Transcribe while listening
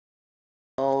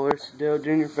it's Dale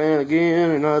Jr. fan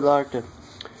again, and I'm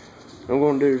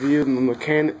going to do a review of my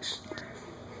Mechains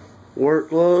work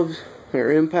gloves.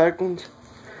 They're impact ones,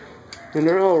 and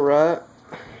they're alright,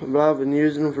 but I've been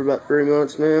using them for about 3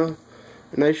 months now,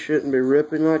 and they shouldn't be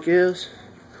ripping like this.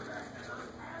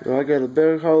 I got a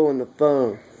big hole in the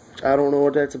thumb, which I don't know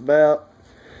what that's about.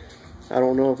 I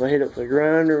don't know if I hit up the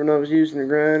grinder when I was using the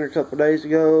grinder a couple days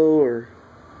ago, or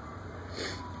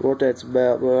what that's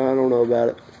about, but I don't know about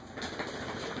it.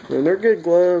 And they're good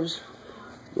gloves,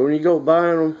 but when you go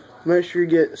buying them, make sure you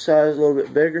get the size a little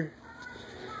bit bigger.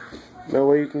 That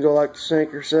way you can go like the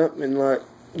sink or something and like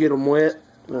get them wet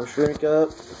and they'll shrink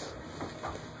up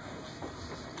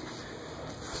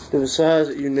to the size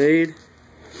that you need.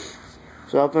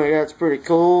 So I think that's pretty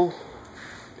cool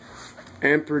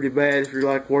and pretty bad if you're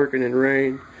like working in the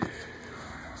rain.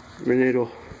 I mean, if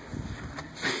you're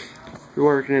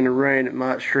working in the rain, it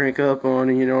might shrink up on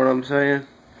you, you know what I'm saying?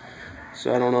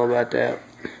 So I don't know about that.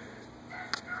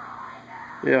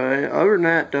 Yeah, other than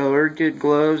that though, they're good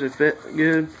gloves, they fit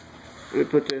good. Let me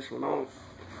put this one on.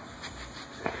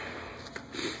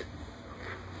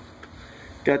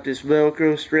 Got this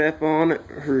Velcro strap on it,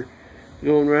 or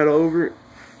going right over it.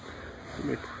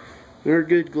 They're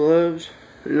good gloves,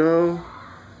 you know.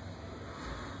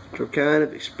 They're kind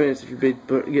of expensive. You'd be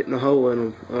getting a hole in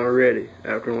them already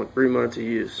after like 3 months of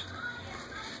use.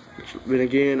 But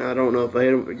again, I don't know if I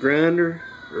hit them with a grinder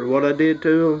or what I did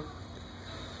to them,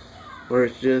 or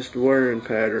it's just a wearing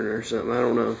pattern or something. I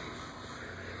don't know.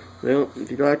 Well,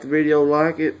 if you like the video,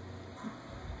 like it,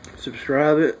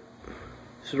 subscribe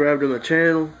to my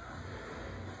channel.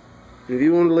 And if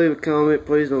you want to leave a comment,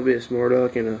 please don't be a smart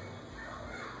aleck in a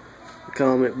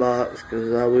comment box,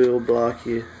 because I will block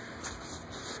you.